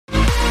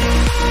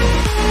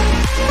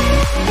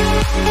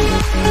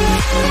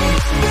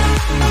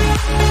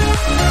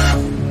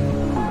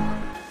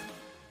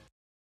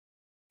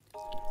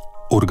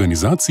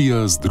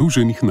Organizacija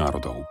združenih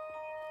narodov.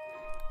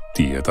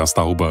 Ti je ta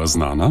stavba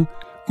znana?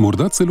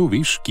 Morda celo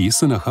veš, kje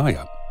se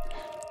nahaja?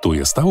 To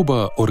je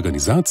stavba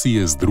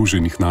Organizacije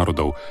združenih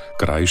narodov,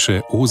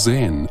 krajše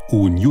OZN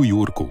v New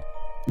Yorku.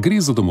 Gre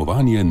za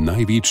domovanje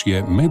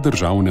največje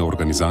meddržavne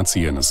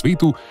organizacije na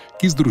svetu,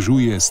 ki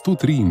združuje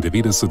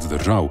 193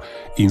 držav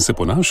in se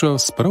ponaša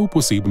s prav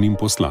posebnim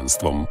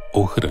poslanstvom –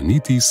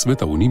 ohraniti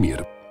svetovni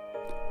mir.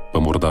 Pa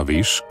morda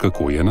veš,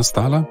 kako je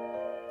nastala?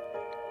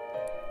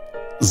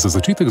 Za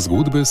začetek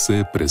zgodbe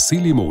se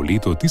preselimo v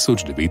leto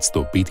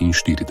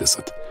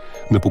 1945.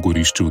 Na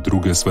pogorišču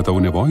druge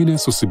svetovne vojne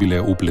so se bile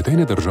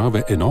vpletene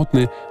države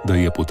enotne, da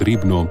je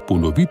potrebno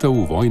ponovitev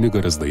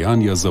vojnega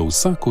razdejanja za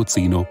vsako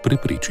ceno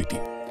preprečiti.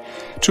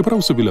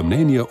 Čeprav so bila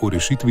mnenja o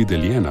rešitvi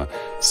deljena,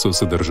 so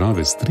se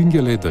države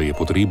strinjale, da je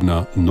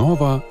potrebna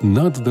nova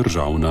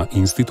naddržavna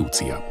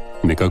institucija.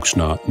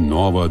 Nekakšna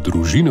nova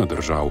družina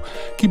držav,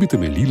 ki bi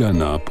temeljila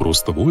na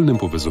prostovoljnem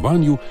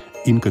povezovanju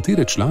in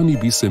katere člani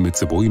bi se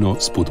medsebojno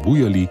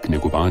spodbujali k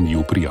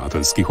negovanju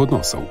prijateljskih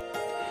odnosov.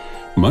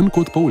 Manj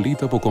kot pol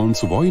leta po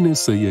koncu vojne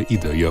se je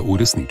ideja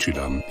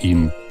uresničila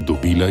in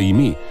dobila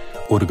ime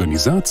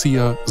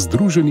Organizacija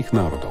združenih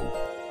narodov.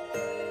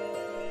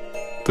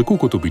 Tako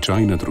kot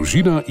običajna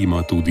družina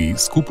ima tudi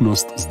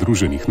skupnost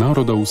združenih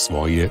narodov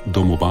svoje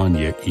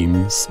domovanje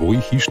in svoj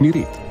hišni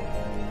red.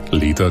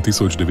 Leta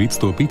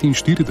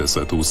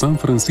 1945 v San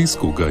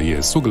Franciscu ga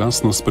je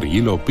soglasno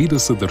sprejelo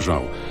 50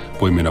 držav,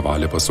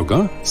 poimenovale pa so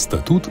ga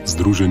Statut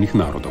združenih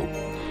narodov.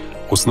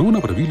 Osnovna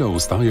pravila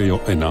ostajajo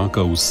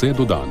enaka vse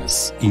do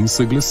danes in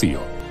se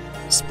glasijo: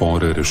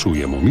 spore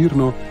rešujemo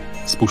mirno,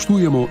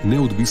 spoštujemo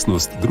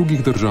neodvisnost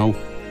drugih držav,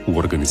 v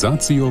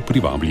organizacijo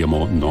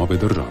privabljamo nove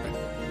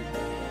države.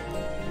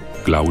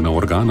 Glavna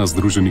organa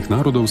združenih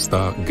narodov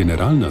sta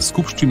Generalna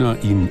skupščina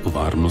in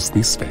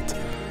Varnostni svet.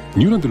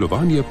 Njuno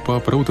delovanje pa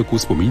prav tako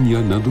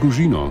spominja na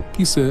družino,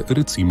 ki se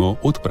recimo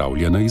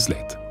odpravlja na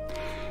izlet.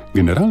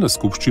 Generalna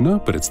skupščina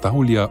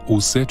predstavlja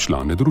vse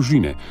člane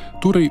družine,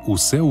 torej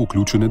vse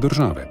vključene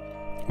države.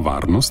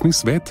 Varnostni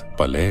svet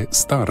pa le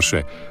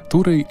starše,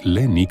 torej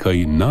le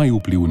nekaj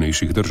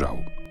najvplivnejših držav.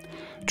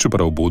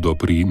 Čeprav bodo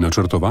pri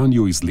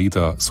načrtovanju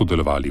izleta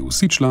sodelovali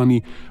vsi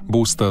člani,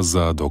 bosta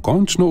za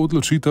dokončno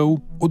odločitev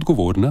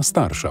odgovorna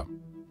starša.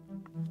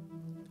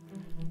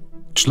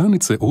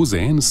 Članice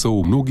OZN so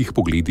v mnogih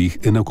pogledih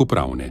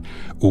enakopravne.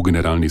 V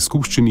Generalni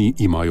skupščini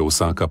imajo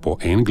vsaka po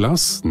en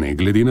glas, ne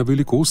glede na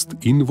velikost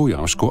in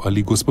vojaško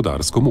ali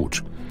gospodarsko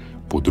moč.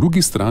 Po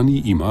drugi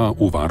strani ima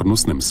v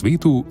Varnostnem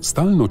svetu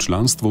stalno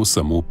članstvo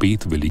samo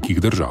 5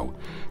 velikih držav: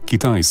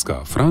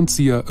 Kitajska,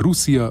 Francija,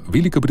 Rusija,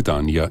 Velika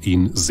Britanija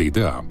in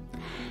ZDA.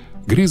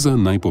 Gre za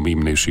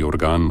najpomembnejši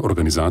organ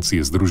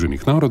Organizacije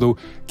združenih narodov,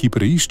 ki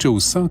preišče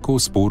vsako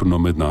sporno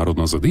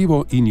mednarodno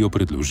zadevo in jo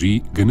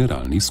predloži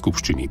Generalni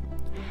skupščini.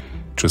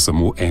 Če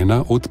samo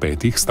ena od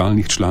 5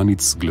 stalnih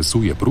članic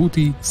glasuje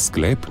proti,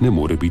 sklep ne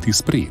more biti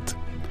sprejet.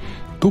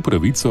 To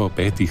pravico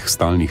 5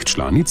 stalnih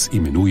članic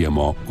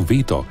imenujemo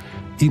veto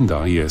in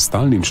daje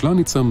stalnim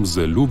članicam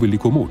zelo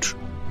veliko moč.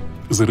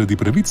 Zaradi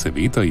pravice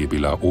veta je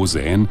bila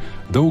OZN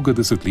dolga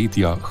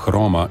desetletja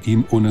hroma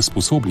in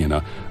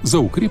onesposobljena za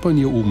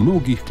ukrepanje v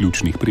mnogih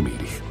ključnih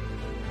primerih.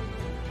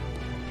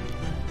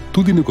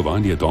 Tudi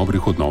negovanje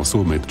dobrih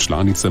odnosov med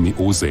članicami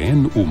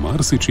OZN v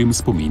marsičem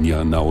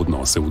spominja na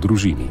odnose v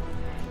družini.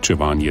 Če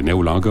vanje ne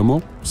vlagamo,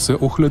 se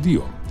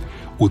ohladijo.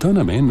 V ta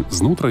namen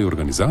znotraj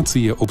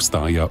organizacije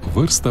obstaja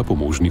vrsta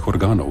pomožnih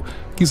organov,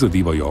 ki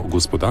zadevajo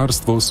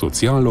gospodarstvo,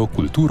 socialo,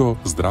 kulturo,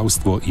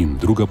 zdravstvo in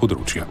druga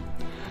področja.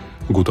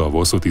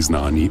 Gotovo so ti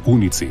znani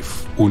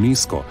UNICEF,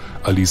 UNESCO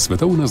ali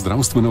Svetovna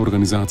zdravstvena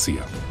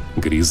organizacija.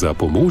 Gre za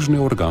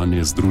pomožne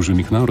organe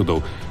združenih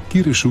narodov,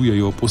 ki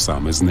rešujejo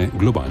posamezne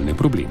globalne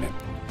probleme.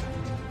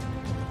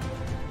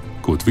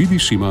 Kot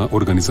vidiš, ima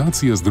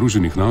Organizacija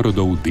združenih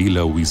narodov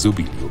dela v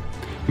izobilju.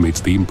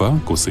 Medtem pa,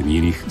 ko se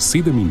njenih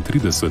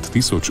 37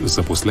 tisoč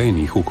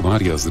zaposlenih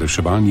ukvarja z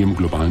reševanjem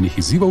globalnih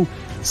izzivov,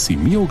 si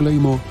mi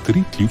oglejmo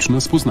 3 ključna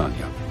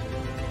spoznanja.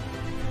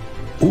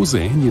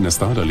 OZN je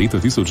nastala leta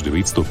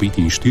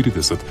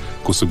 1945,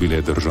 ko so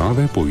bile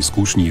države po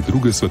izkušnji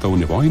druge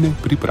svetovne vojne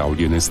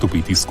pripravljene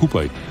stopiti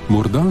skupaj,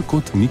 morda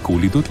kot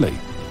nikoli dotlej.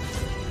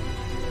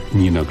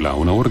 Njena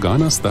glavna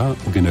organa sta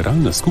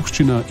Generalna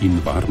skupščina in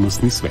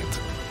Varnostni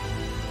svet.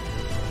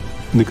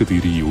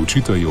 Nekateri ji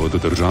očitajo, da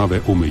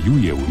države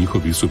omejuje v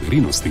njihovi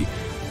suverenosti,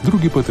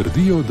 drugi pa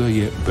trdijo, da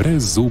je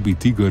brezzobi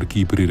tiger,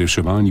 ki pri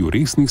reševanju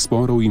resnih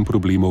sporov in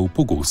problemov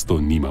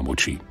pogosto nima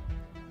moči.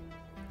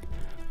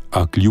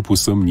 A kljub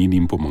vsem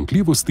njenim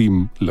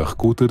pomanjkljivostim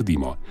lahko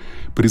trdimo: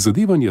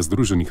 prizadevanja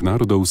Združenih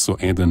narodov so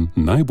eden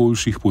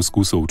najboljših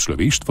poskusov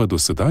človeštva do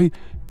sedaj,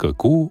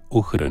 kako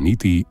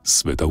ohraniti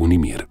svetovni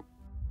mir.